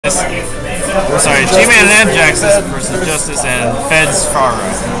Sorry, G-Man and Jaxus versus Justice and Feds Farah.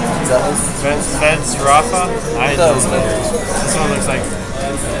 Feds Rafa? I don't know. This one looks like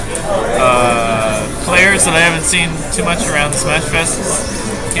players that I haven't seen too much around the Smashfests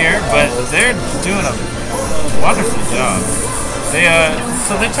here, but they're doing a wonderful job.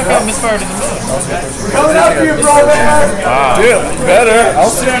 So they took out Misfire to the moon. Coming up here, bro, man! Wow. Dude, better. I'll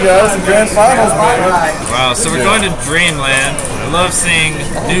see you guys in grand finals, man. Wow, so we're going to Dreamland. I love seeing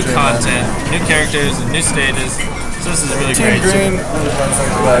new content, new characters, and new stages. So this is really great. Team Green really runs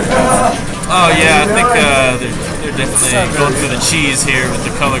like the back. Oh yeah, I think they're definitely going for the cheese here with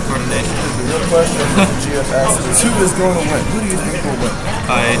the color coordination. The real question is who is going to win? Who do you think will win?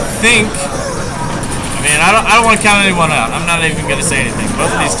 I think. I mean, I don't want to count anyone out. I'm not even going to say anything. Both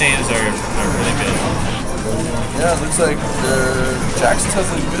of these teams are really good. Yeah, it looks like Jackson has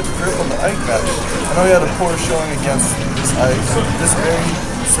a good grip on the Ike match. I know he had a poor showing against this Ike, this very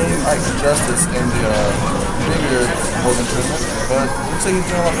same Ike Justice in the bigger Golden Tournament, but it looks like he's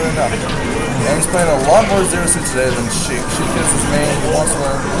doing a lot better now. And he's playing a lot more Zero Suit today than Sheik. Sheik is his main. He wants to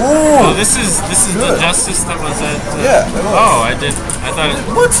learn. Whoa! Oh, this is the Justice that was at. Yeah. It was. Oh, I thought it.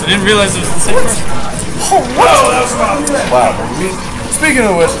 What? I didn't realize it was the same person. Oh, what? Wow. Speaking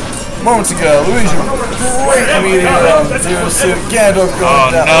of which, moments ago, Luigi, great meeting Zero Suit, Gandalf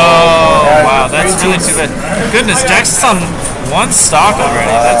going down. Oh, no. Wow, that's really too bad. Goodness, Jackson's on one stock already.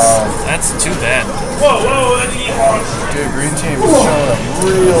 That's too bad. Whoa. Dude, green team is showing up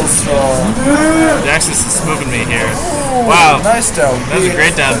real strong. Jackson's smoothing me here. Wow. Nice down B. That was a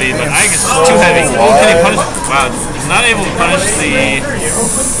great down B, but Ike is just too heavy. Oh, can he punish? Wow, he's not able to punish the.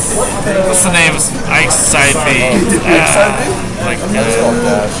 What's the name of Ike's side B? Side B? Like dash, I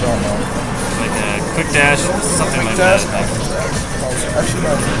don't know. Like a quick dash, something like that. Actually,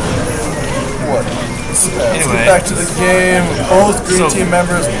 no. What? Anyway, let's get back to the game. Both green team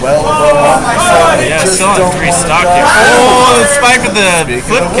members well above 1%. Yeah, still on 3 stock here. Oh, the spike with the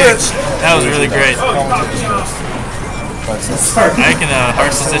flip kick. That was really great. Ike in a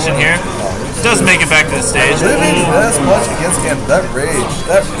harsh position here. Does make it back to the stage. Living as much against him. That rage.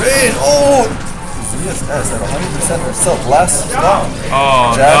 Oh! ZSS at 100% himself. Last stop.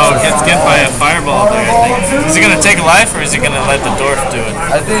 Oh, no. Gets get by a fireball there, I think. Is he going to take a life, or is he going to let the dwarf do it?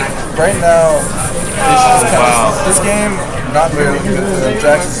 I think right now, this game, not very good for them.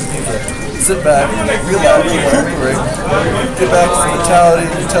 Jackson needs to sit back, relax, get back to mentality.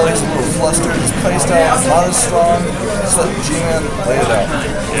 You can tell he's a little flustered. His playstyle is not as strong. Just let G-Man lay it out.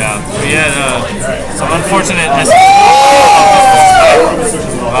 Yeah, we had some unfortunate.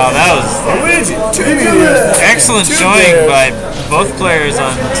 Wow, that was excellent showing by both players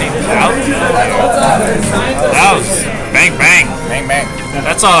on Team Out. That was bang bang.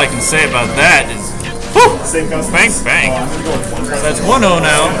 That's all I can say about that. Is bang bang. That's 1-0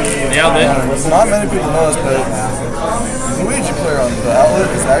 now. The outlet. Not many people know this, but the Luigi player on the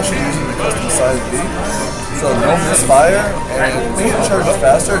outlet is actually using the custom size B. So no misfire, and I think it charges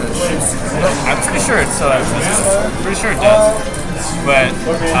faster and it shoots. I'm pretty sure it's pretty sure it does. But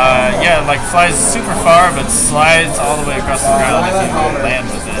yeah, like flies super far, but slides all the way across the ground if you land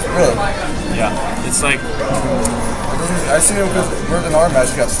with it. Really? Yeah, it's like. I see him because in our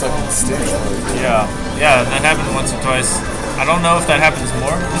match got stuck in the stage. Yeah, that happened once or twice. I don't know if that happens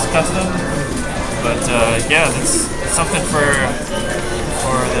more this custom, but yeah, that's something for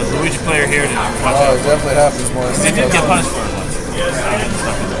the Luigi player here to watch out. It definitely happens more. He did get punished for it once.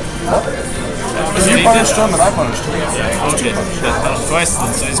 You punished him and I punished him. Okay, got punished twice,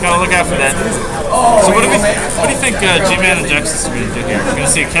 so he's got to look out for that. So what do you think G-Man and Jaxus are going to do here? We're going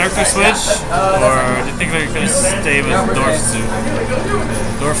to see a character switch, or do you think they're going to stay with Dwarf Suit?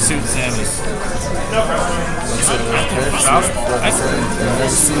 Dwarf Suit Samus. I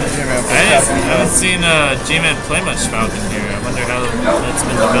haven't seen G-Man play much Falcon here. I wonder how that's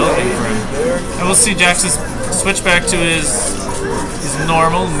been developing for him. And we'll see Jaxus switch back to his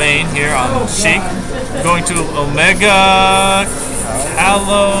normal main here on Sheik. Going to Omega,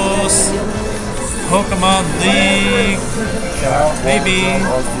 Kalos, Pokemon League, maybe.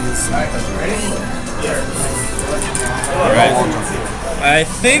 Alright. I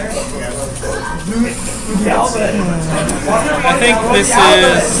think this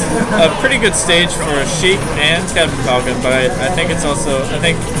is a pretty good stage for Sheik and Captain Falcon, but I think it's also,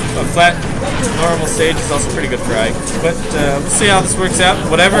 a flat, normal stage is also pretty good for Ike. But we'll see how this works out.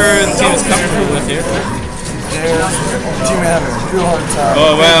 Whatever the team is comfortable with here.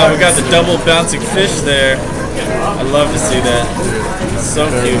 Oh wow, we got the double bouncing fish there. I love to see that. It's so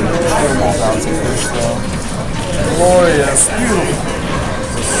cute. Glorious, beautiful.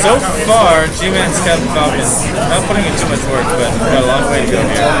 So far, G-Man's Captain Falcon, not putting in too much work, but we've got a long way to go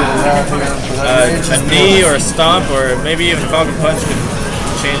here. around here. A knee or a stomp or maybe even Falcon Punch could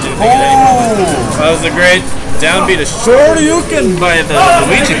change anything at any moment. That was a great downbeat, a Shoryuken by the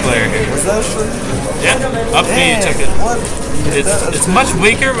Luigi player here. Was that a Shoryuken? Yeah, up B took it. It's much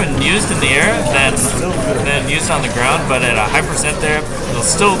weaker when used in the air than used on the ground, but at a high percent there, it'll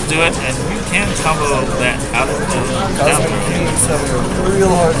still do it, and you can combo that out of the down throw. He's having a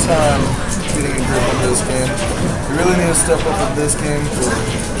real hard time getting a grip on this game. You really need to step up in this game for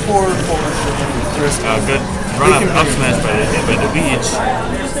Chris. Good run up smash by the Luigi.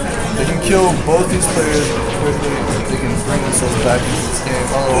 They can kill both these players quickly. They can bring themselves back into this game.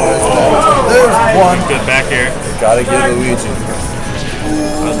 Otherwise, there's one. Good back air. Gotta get Luigi.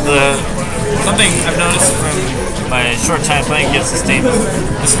 Something I've noticed from my short time playing against this team,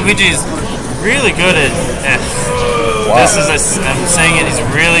 this Luigi is really good at F. Wow. I'm saying it, he's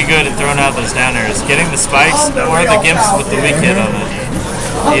really good at throwing out those downers, getting the spikes or the gimps with the weak hit on it.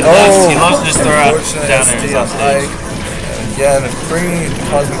 He loves to just throw out downers on stage. Again, bringing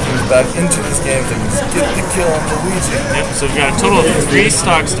Cosmic Kings back into this game to get the kill on Luigi. Yep, so we've got a total of 3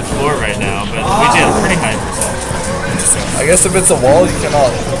 stocks to 4 right now, but Luigi has a pretty high percent. I guess if it's a wall, you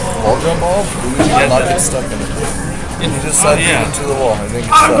cannot wall jump off. Luigi will not get stuck in it. You just side into the wall. I think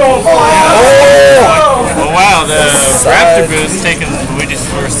it's stuck. Oh wow, the Raptor boost taking Luigi's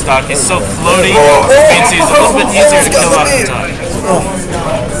first stock. He's so floaty, means he's a little bit easier to kill off the top.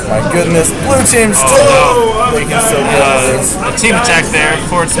 My goodness, blue team still making so good. A team attack there,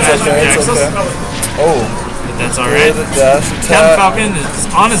 forward smash from Jaxus. Oh, but that's alright. Captain Falcon is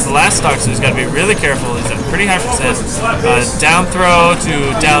on his last stock, so he's got to be really careful. He's at a pretty high percent. Down throw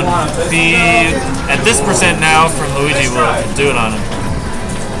to down B. At this percent now from Luigi will do it on him.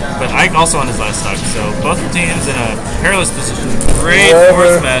 But Ike also on his last stock, so both teams in a perilous position. Great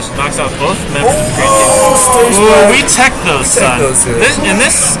forward smash, knocks out both members of the green team. Ooh, we tech those, son. In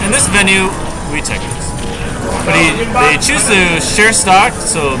this venue, we tech those. But they choose to share stock,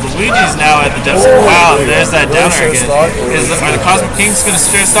 so Luigi's now at the depths. Wow, there's that downer again. Are the Cosmic Kings going to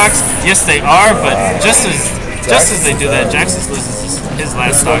share stocks? Yes, they are, but just as they do that, Jaxus loses his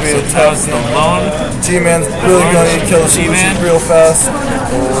last stock, so that was the lone. G-Man's really going to kill G-Man real fast.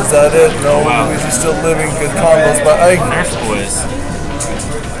 Oh, is that it? No, Luigi's still living. Good combos by Ike. Nerf boys.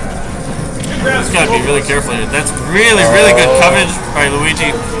 He's got to be really careful here. That's really, really good coverage by Luigi.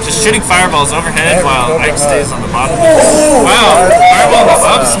 Just shooting fireballs overhead while Ike stays on the bottom. Wow, fireball on the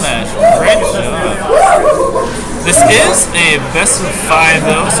up smash. Great job. This is a best of 5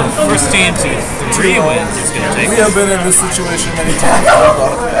 though, so first team to 3 wins is going to take. We have been in this situation many times.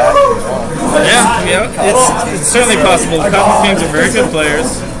 Yeah, it's certainly possible. The Cosmic Kings are very good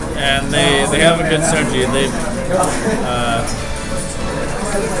players, and they have a good synergy.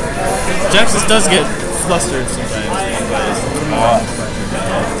 Jaxus does get flustered sometimes.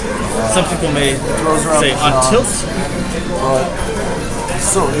 Some people may say on tilt.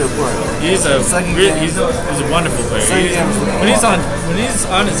 So good player. He's a wonderful player. When he's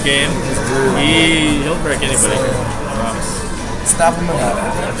on his game, he'll break anybody. I promise. Snap him in half.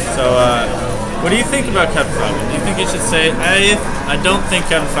 So what do you think about Captain Falcon? Do you think you should say I don't think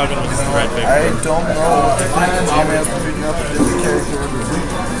Captain Falcon was the right pick? I don't know what to think. G-Man's picking up a different character every week.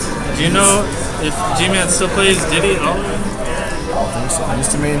 Do you know if G-Man still plays Diddy at all? I don't think so. I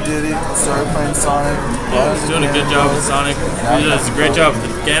used to main Diddy, started playing Sonic. Yeah, he's doing a good job with Sonic. He does a great job with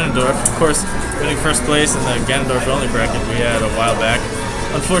Ganondorf. Of course, winning first place in the Ganondorf only bracket we had a while back.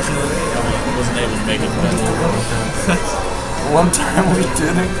 Unfortunately, I wasn't able to make it. One time we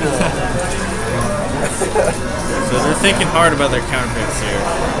didn't go. So they're thinking hard about their counter picks here.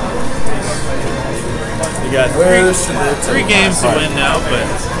 You got 3 games to win now, but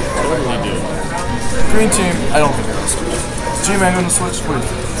what do we do? Green team, I don't think they're going to switch. Is G-Man going to switch? What do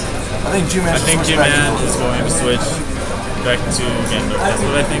you think? I think G-Man is going to switch back to Ganondorf. That's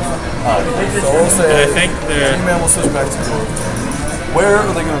what I think. So we'll say G-Man will switch back to Gold. Where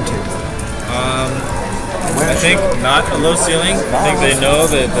are they going to take it? I think not a low ceiling. I think they know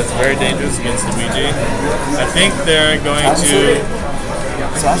that that's very dangerous against Luigi. I think they're going to.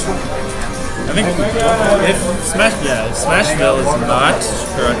 I think if Smashville is not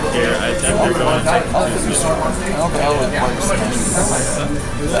correct here, I think they're going to.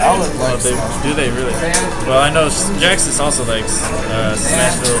 Do they really? Well, I know Jaxus also likes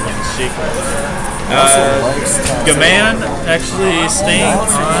Smashville and Sheik. Gaman actually staying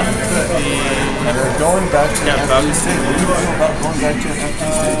on the. They're going back to the FD stage. What do you feel about going back to an FD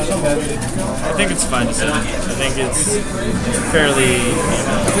stage? I think it's fine to say. I think it's fairly.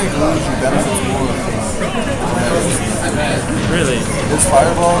 I think Luigi benefits more Really? His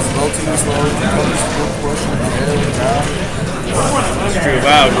fireballs, relatively slow, he covers the good push in the air and down. True.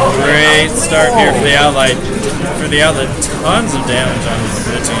 Wow, great start here for the outlet. Tons of damage on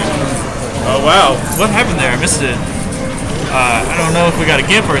the team. Oh wow, what happened there? I missed it. I don't know if we got a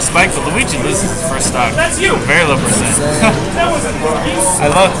gimp or a spike, but Luigi loses his first stock. That's you. Very low percent. I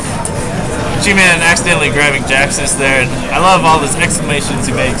love G-Man accidentally grabbing Jaxus there, and I love all his exclamations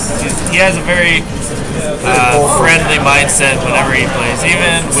he makes. He has a very friendly mindset whenever he plays,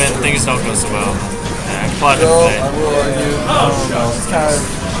 even when things don't go so well. I applaud him for that. I will argue, it's kind of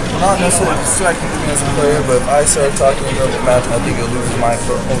not necessarily distracting me as a player, but if I start talking about the match, I think it'll lose my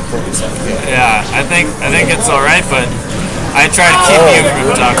own focus on the game. Yeah, I think it's alright, but I try to keep you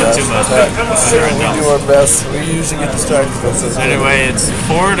from talking too much. We do our best. We usually get distracted. Anyway, it's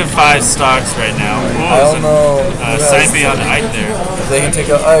 4 to 5 stocks right now. Ooh, I don't know. Side B on the Ike there. If they can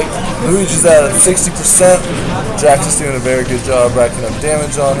take out Ike. Luigi's at 60%. Jax is doing a very good job racking up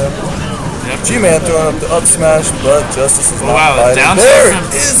damage on him. Yep. G-Man throwing up the up smash, but Justice is not fighting. Down there it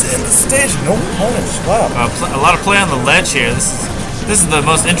is in the stage. No punish. Wow. A lot of play on the ledge here. This is the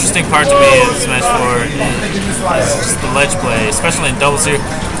most interesting part to me in Smash 4. Just the ledge play, especially in doubles here.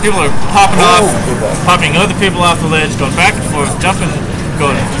 People are popping other people off the ledge, going back and forth, jumping,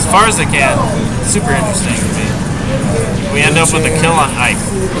 going as far as they can. Super interesting to me. We end up with a kill on Ike.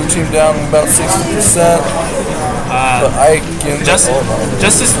 Blue team down about 60%. But Ike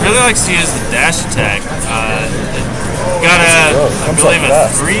Justice really likes to use the dash attack. Got I believe a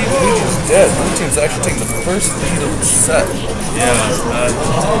 3. Luigi's dead. Blue team's actually taking the first lead of the set. Yeah.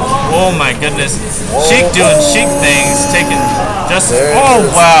 Oh my goodness. Sheik doing Sheik things, taking Justice. Oh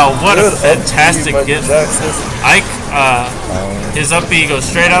wow, what a fantastic gift. Ike, his up B goes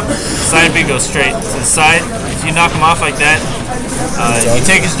straight up, side B goes straight to the side. If you knock him off like that, you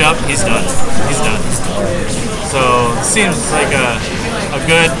take his jump, he's done. He's done. So it seems like a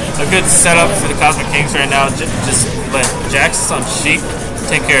good setup for the Cosmic Kings right now. Just let Jaxus on Sheik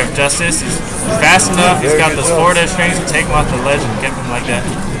take care of Justice. He's fast enough. He's got those forward edge strings to take him off the ledge and get him like that.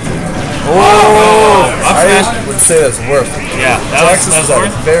 Up smash. I would say that's worth it. Yeah, Jaxus is at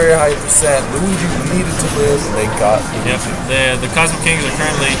a very high percent. Luigi needed to live, and they got it. Yep, the Cosmic Kings are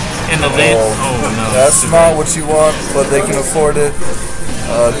currently in the lead. Oh no. That's not what you want, but they can afford it.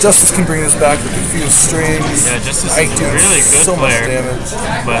 Justice can bring this back with confused strings. Yeah, Justice is a really good player. Much damage.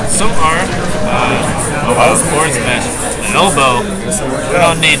 But so far, forward smash. An elbow. We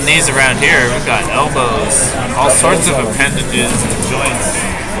don't need knees around here. We've got elbows. All sorts of appendages and joints.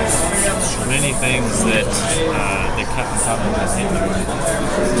 Many things that they cut and top of this game.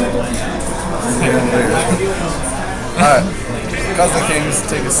 Alright. Cosmic Kings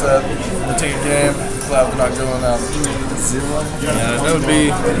take a set. They take a game. Glad they're not going out 0. Yeah, that would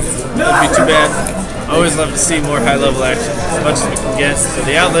be too bad. Always love to see more high-level action as much as we can get. So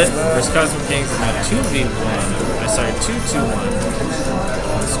the outlet versus Cosmic Kings is now 2v1. Sorry, 2-2-1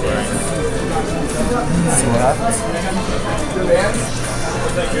 scoring. See what happens.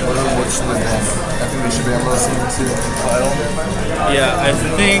 What should they do? I think they should be able to see title. Yeah, I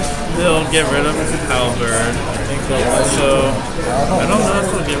think they'll get rid of Halberd. I think they'll also. I don't know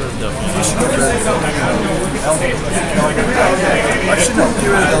if they'll get rid of Duffy. Actually, no,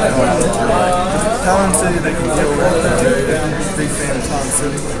 get rid of Duffy. Talon City, they can deal with it. Big fan of Talon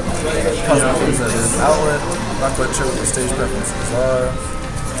City. Cosmic Kings, that is. Outlet, not quite sure what the stage preferences are.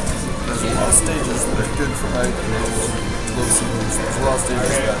 There's a lot of stages that are good for Ike. Low ceilings. There's a lot of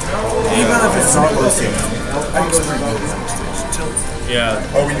stages that, even if it's not low ceilings, Ike's pretty good on the stage. Yeah.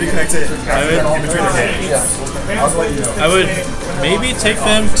 Oh, we reconnected. I would maybe take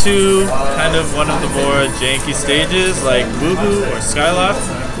them to kind of one of the more janky stages like Boo-Boo or Skylock.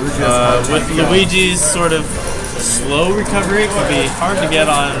 With Luigi's sort of slow recovery, it can be hard to get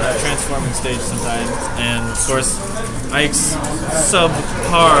on a transforming stage sometimes. And of course, Ike's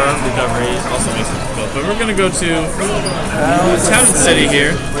subpar recovery also makes it difficult. But we're going to go to Town City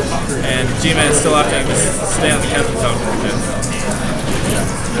here, and G-Man is still opting to stay on the Captain Falcon.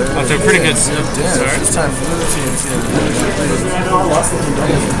 After a pretty good start. This time blue team's here.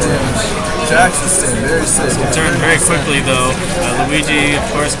 Jax is staying very safe. Turned very quickly though. Luigi, of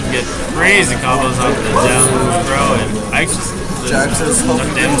course, can get crazy combos off the down throw, and Ike just Jax is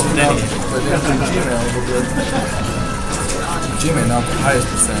hoping damage with any. G-Man not the highest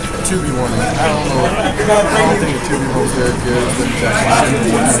percent. 2v1. I don't think the 2v1 is very good.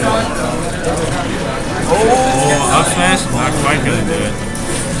 Up smash? Not quite gonna do it.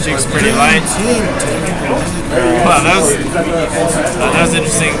 Sheik's pretty light. Wow, that was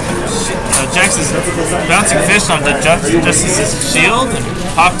interesting. Jax is bouncing fish on the Justice's shield and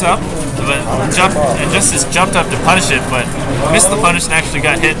popped up, and Justice jumped up to punish it, but missed the punish and actually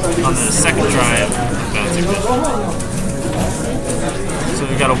got hit on the second try of bouncing fish.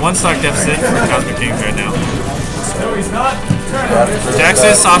 we've got a 1-stock deficit for Cosmic Kings right now.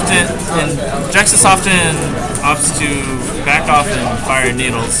 Jaxus often opts to back off and fire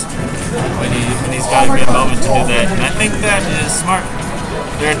needles when he's got a good moment to do that, and I think that is smart.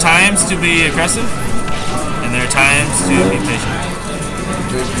 There are times to be aggressive, and there are times to be patient.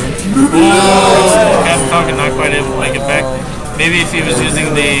 Captain Falcon not quite able to make it back. Maybe if he was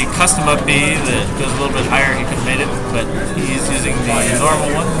using the custom up B that goes a little bit higher, he could have made it, but he's using the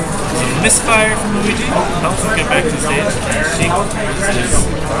normal one. So misfire from Luigi helps him get back to the stage, and Sheik is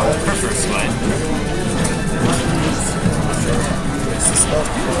her first slide.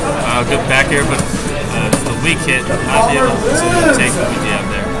 Good back air, but the weak hit, not able to take Luigi out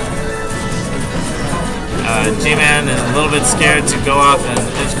there. G-Man is a little bit scared to go off and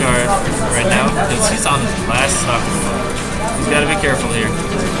edge guard right now because he's on his last stock. He's got to be careful here.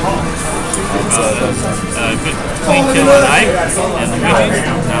 Good clean kill on Ike and Luigi.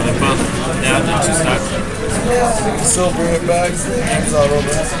 Now they're both down to 2 stocks. Still bring it back. Game's all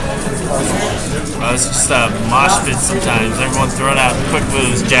over. It's just a mosh pit sometimes. Everyone's throwing out quick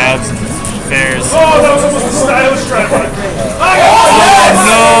moves, jabs, and fairs. Oh, that was almost a stylish strike. Oh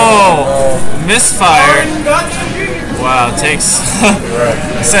no! Misfire. Wow, takes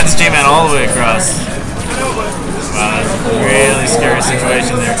sends G-Man all the way across. Wow, that's a really scary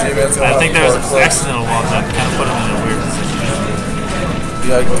situation there. I think there was an accidental wall that kind of put him in a weird position.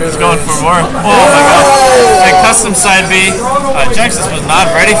 He's going for more. Oh my god! And custom side B. Jaxus was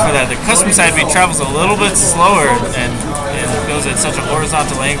not ready for that. The custom side B travels a little bit slower and goes at such a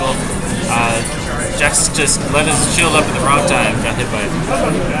horizontal angle. Jaxus just let his shield up at the wrong time, got hit by it.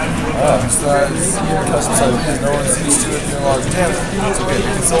 It's custom side B. No one's used to it in a long time. It's okay. We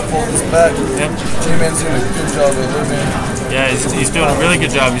can still pull this back. Yep. G-Man's doing a good job of living. Yeah, he's doing a really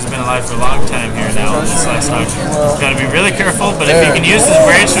good job. He's been alive for a long time here now on this last stock. He's got to be really careful, but if he can use his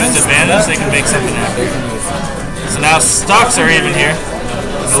branch to his advantage, they can make something happen. So now stocks are even here.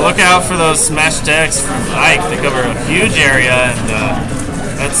 So look out for those smash attacks from Ike. They cover a huge area, and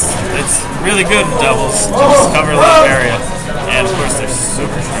that's really good in doubles to just cover a little area. And of course, they're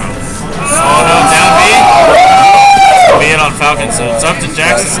super strong. Oh no, down B. Be it on Falcon, so it's up to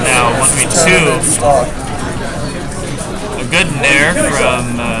Jaxus now. 1v2. A good nair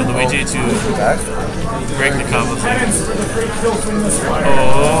from Luigi to break the combo thing.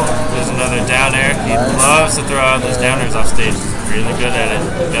 Oh, there's another down air. He loves to throw out those down airs off stage. He's really good at it.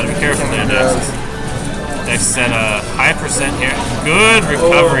 Gotta be careful there, Jaxus. Jaxus at a high percent here. Good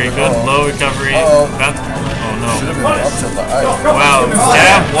recovery, good low recovery. Oh no. Wow,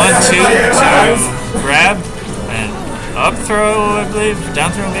 jab 1-2 to grab and up throw, I believe.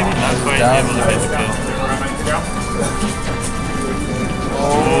 Down throw maybe? Not quite able to get the kill.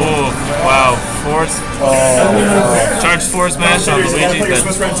 Oh, wow. Charge forward smash on Luigi, but is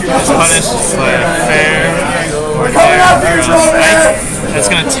punished by a fair that's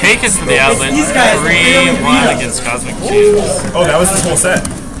going to take us to the outlet. 3-1 against Cosmic Kings. Oh, that was his whole set.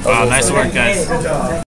 Wow, nice work, guys.